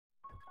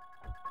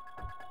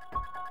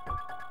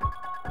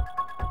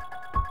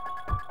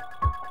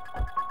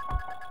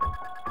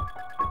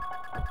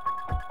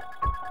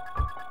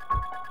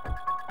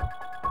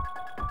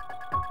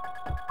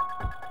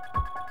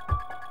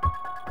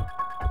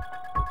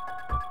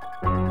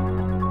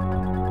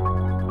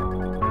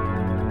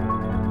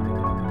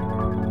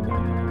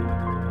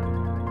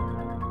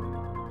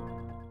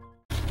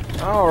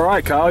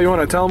right, Kyle, you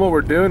want to tell them what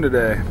we're doing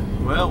today?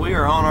 Well, we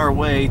are on our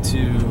way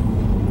to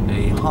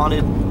a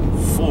haunted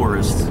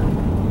forest.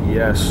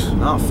 Yes.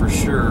 Not for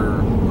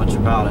sure much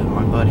about it.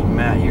 My buddy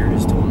Matt here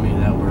just told me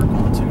that we're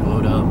going to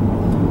load up,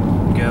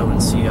 go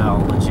and see how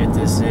legit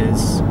this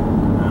is.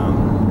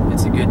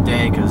 It's a good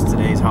day because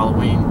today's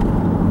Halloween.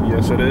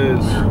 Yes, it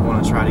is. We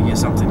want to try to get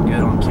something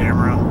good on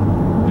camera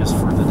just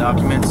for the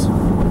documents.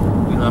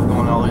 We love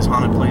going to all these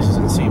haunted places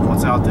and seeing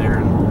what's out there.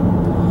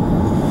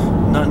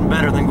 And nothing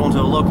better than going to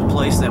a local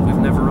place that we've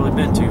never really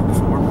been to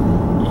before.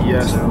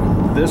 Yes,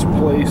 so, this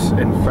place,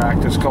 in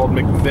fact, is called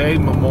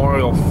McVey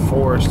Memorial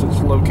Forest. It's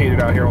located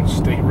out here on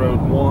State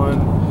Road 1.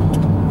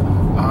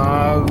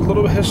 A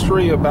little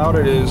history about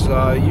it is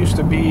it used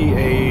to be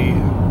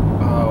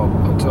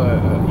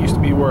used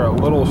to be where a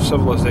little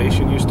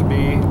civilization used to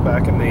be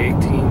back in the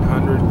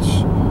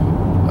 1800s.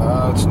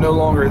 It's no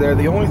longer there.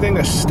 The only thing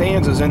that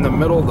stands is in the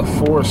middle of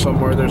the forest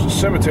somewhere. There's a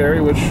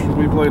cemetery, which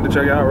we plan to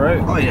check out,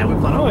 right? Oh yeah, we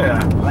plan on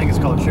that. I think it's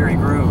called Cherry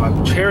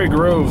Grove. Cherry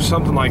Grove,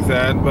 something like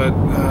that. But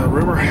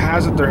rumor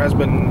has it there has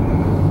been,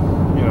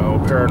 you know,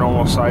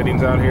 paranormal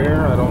sightings out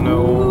here. I don't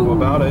know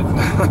about it.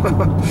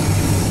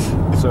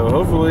 So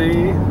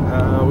hopefully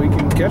we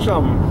can catch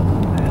them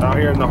out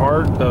here in the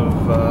heart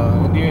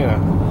of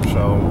Indiana.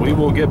 So we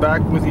will get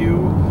back with you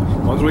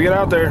once we get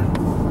out there.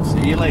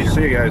 See you later.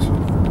 See you guys.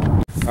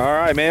 All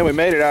right, man, we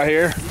made it out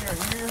here. We are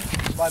here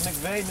by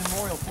McVey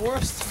Memorial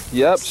Forest.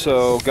 Yep,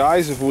 so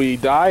guys, if we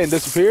die and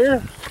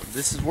disappear,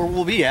 this is where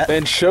we'll be at.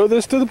 Then show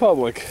this to the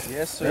public.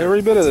 Yes, sir.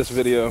 Every bit of this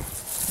video.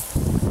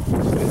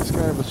 It's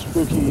kind of a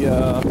spooky,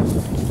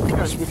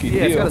 spooky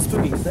deal. It's got a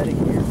spooky setting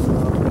here.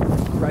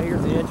 Right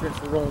here's the entrance.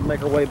 We're going to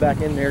make our way back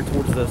in there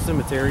towards the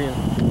cemetery. And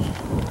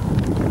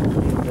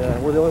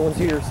we're the only ones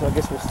here, so I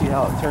guess we'll see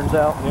how it turns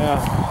out. Yeah,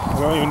 I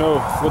don't even know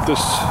what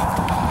this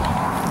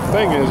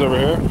thing is over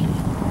here.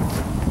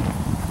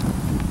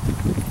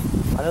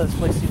 I know this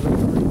place seems like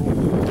pretty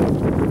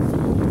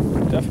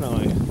cool.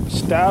 Definitely.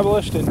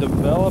 Established and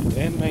developed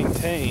and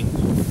maintained.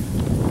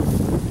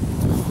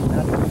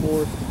 Natural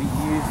forest to be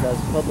used as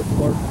public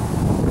park.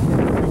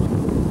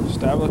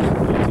 Established in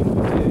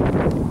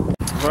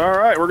 1958.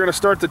 Alright, we're going to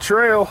start the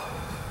trail.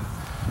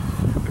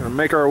 Going to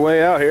make our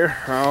way out here.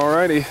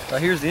 Alrighty.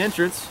 Here's the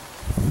entrance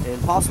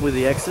and possibly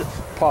the exit.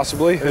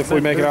 Possibly, if we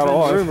make it out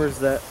alive. Rumors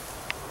that.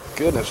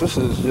 Goodness, this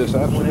is just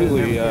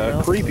absolutely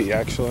creepy,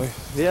 actually.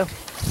 Yeah.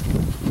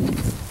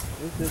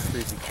 It is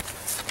creepy.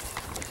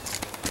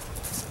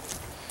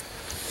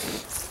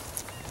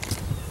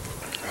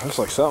 Looks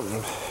like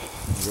something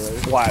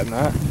flat in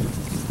that.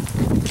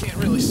 Can't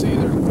really see.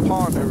 There's a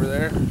pond over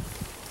there.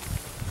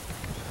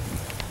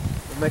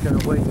 We're making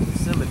our way to the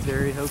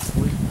cemetery,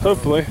 hopefully.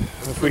 Hopefully,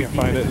 if we can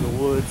find it. In the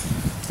woods.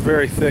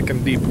 Very thick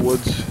and deep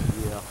woods.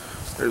 Yeah.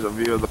 There's a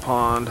view of the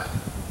pond.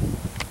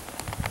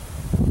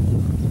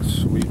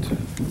 Sweet.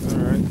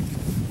 Alright.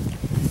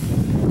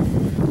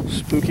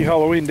 Spooky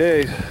Halloween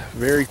day.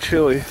 Very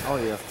chilly. Oh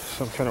yeah.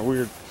 Some kind of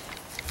weird.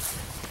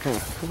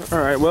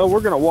 Alright, well, we're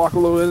going to walk a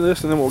little into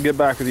this and then we'll get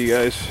back with you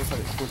guys. Looks like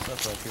it splits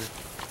up right here.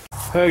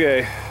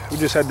 Okay, we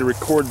just had to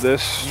record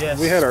this. Yes.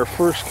 We had our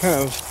first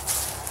kind of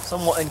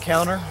somewhat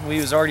encounter. We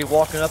was already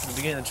walking up at the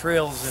beginning of the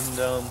trails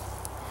and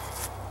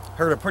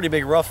heard a pretty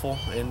big ruffle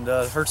and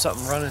heard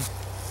something running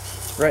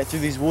right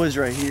through these woods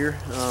right here.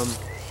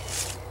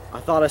 I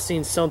thought I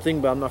seen something,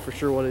 but I'm not for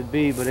sure what it'd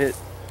be, but it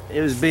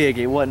was big.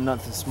 It wasn't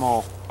nothing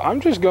small. I'm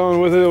just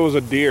going with it was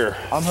a deer.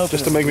 I'm hoping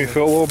just to make me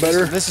feel a little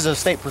better. This is a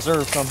state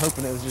preserve, so I'm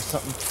hoping it was just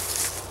something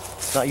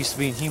that's not used to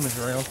being humans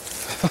around.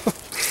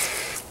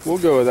 We'll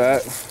go with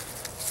that.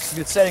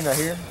 Good setting right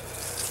here.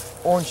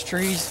 Orange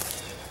trees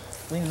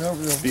leaning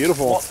over the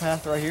beautiful walk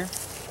path right here.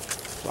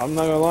 I'm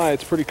not gonna lie,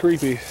 it's pretty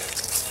creepy.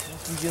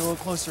 Once we get a little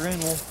closer in,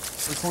 we'll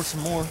record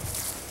some more.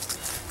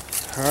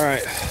 All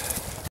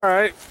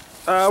right.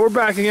 We're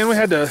back again. We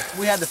had to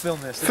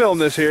film this.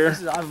 This here. This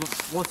is a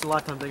once in a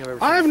lifetime thing I've ever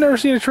seen. I've never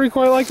seen a tree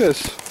quite like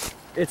this.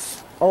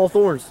 It's all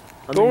thorns.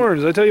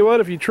 Thorns. I tell you what,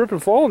 if you trip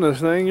and fall in this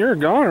thing, you're a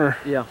goner.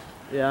 Yeah.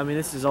 Yeah, I mean,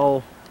 this is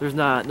all, there's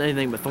not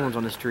anything but thorns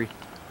on this tree.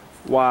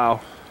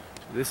 Wow.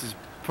 This is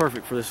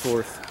perfect for this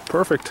forest.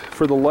 Perfect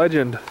for the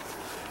legend.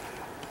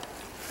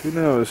 Who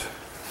knows?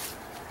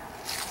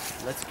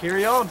 Let's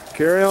carry on.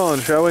 Carry on,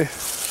 shall we?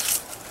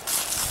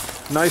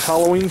 Nice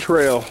Halloween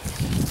trail.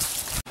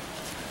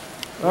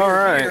 All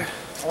right.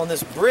 On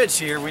this bridge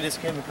here we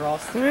just came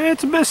across.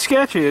 It's a bit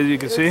sketchy, as you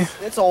can see.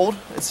 It's old.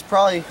 It's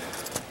probably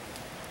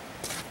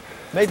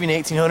maybe in the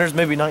 1800s,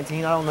 maybe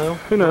 19. I don't know.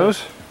 Who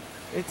knows?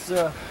 It's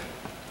got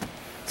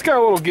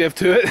a little give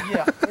to it.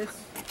 Yeah.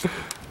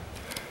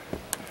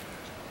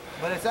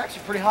 But it's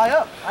actually pretty high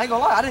up. I ain't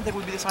gonna lie. I didn't think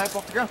we'd be this high up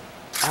off the ground.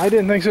 I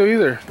didn't think so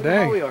either.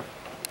 Dang. We are.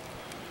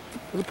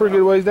 It's a pretty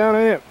good ways down,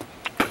 ain't it?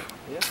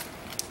 Yeah.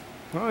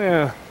 Oh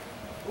yeah.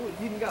 Oh,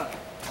 it's even got.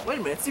 Wait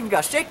a minute. It's even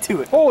got shake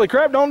to it. Holy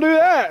crap! Don't do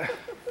that.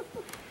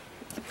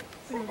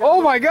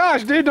 Oh my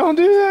gosh, dude! Don't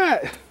do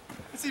that.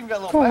 It's even got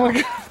a little. Oh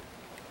my god.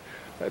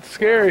 That's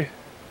scary.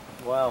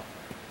 Wow.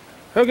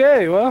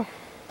 Okay, well,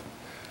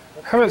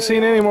 haven't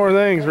seen any more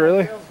things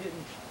really.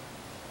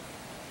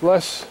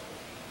 Less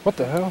What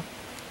the hell?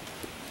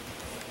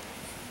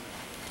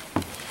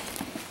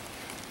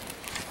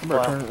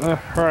 Wow.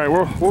 All right,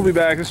 we'll be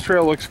back. This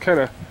trail looks kind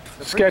of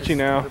sketchy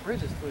now. The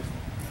bridge is twisted.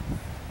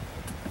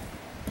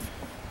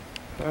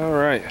 All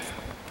right.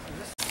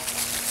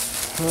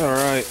 All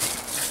right.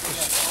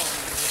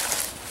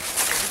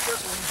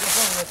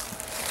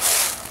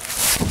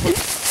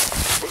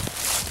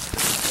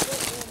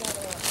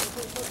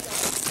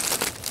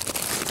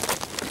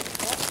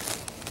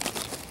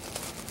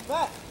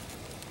 Matt!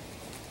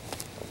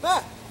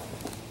 Matt!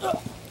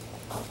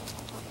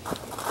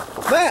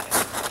 Matt!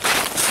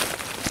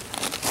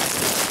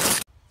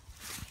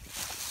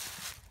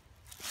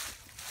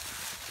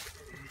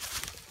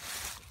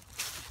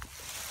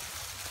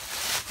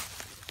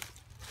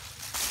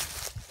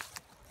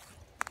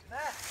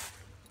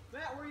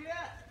 Matt, where you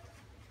at?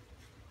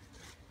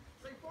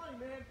 Say funny,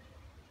 man.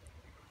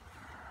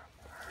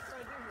 What you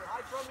trying to do here?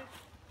 Hide from me?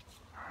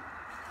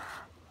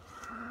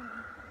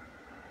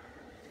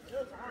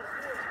 Jokes are hard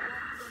to do.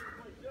 You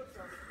play jokes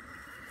on me.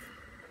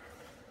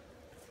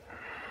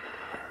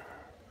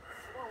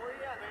 Come on, where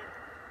you at, man?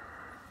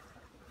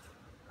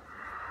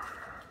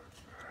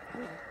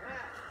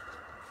 Matt.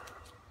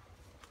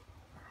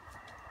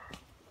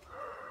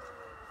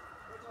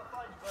 Wait till I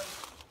find you, buddy.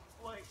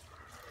 It's late.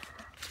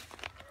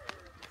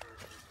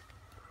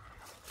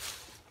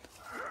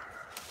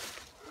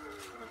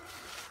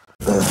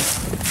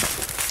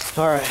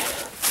 Alright.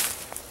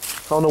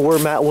 I don't know where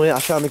Matt went. I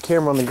found the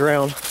camera on the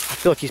ground. I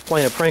feel like he's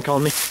playing a prank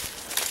on me.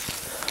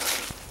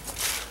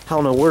 I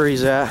don't know where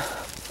he's at.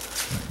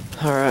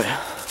 Alright.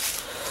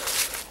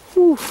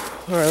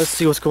 Alright, let's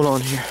see what's going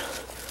on here.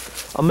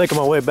 I'm making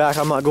my way back.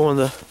 I'm not going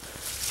to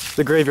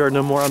the graveyard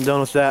no more. I'm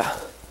done with that.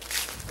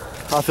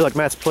 I feel like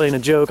Matt's playing a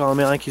joke on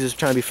me. I think he's just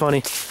trying to be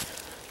funny.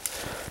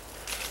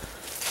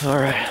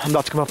 Alright, I'm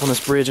about to come up on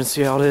this bridge and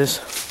see how it is.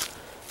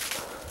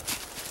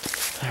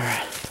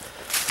 Alright,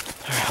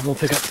 I'm gonna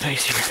pick up the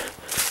pace here.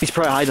 He's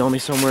probably hiding on me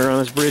somewhere around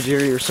this bridge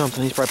area or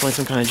something. He's probably playing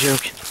some kind of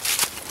joke.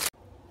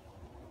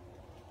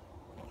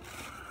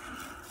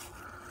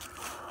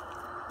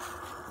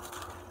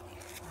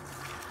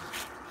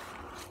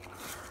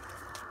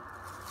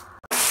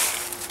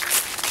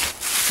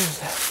 Where's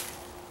that?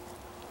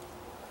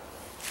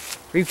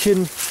 Are you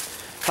kidding?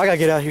 I gotta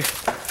get out of here.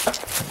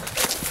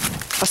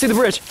 I see the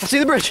bridge. I see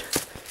the bridge.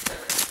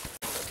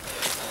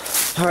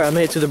 Alright, I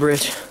made it to the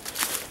bridge.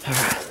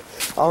 Alright.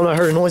 I don't know, I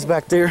heard a noise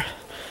back there.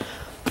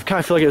 I kind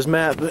of feel like it was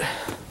Matt, but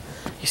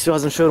he still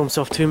hasn't showed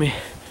himself to me.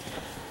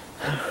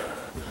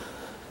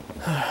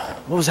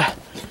 What was that?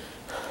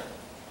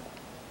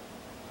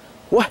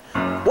 What?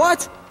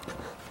 What?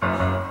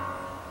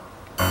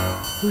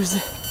 Who's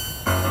that?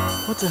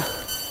 What the?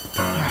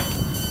 Alright.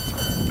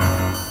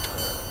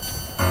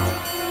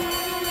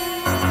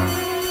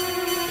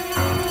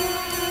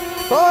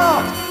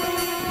 Ah!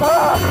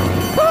 Ah!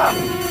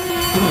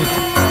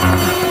 Ah!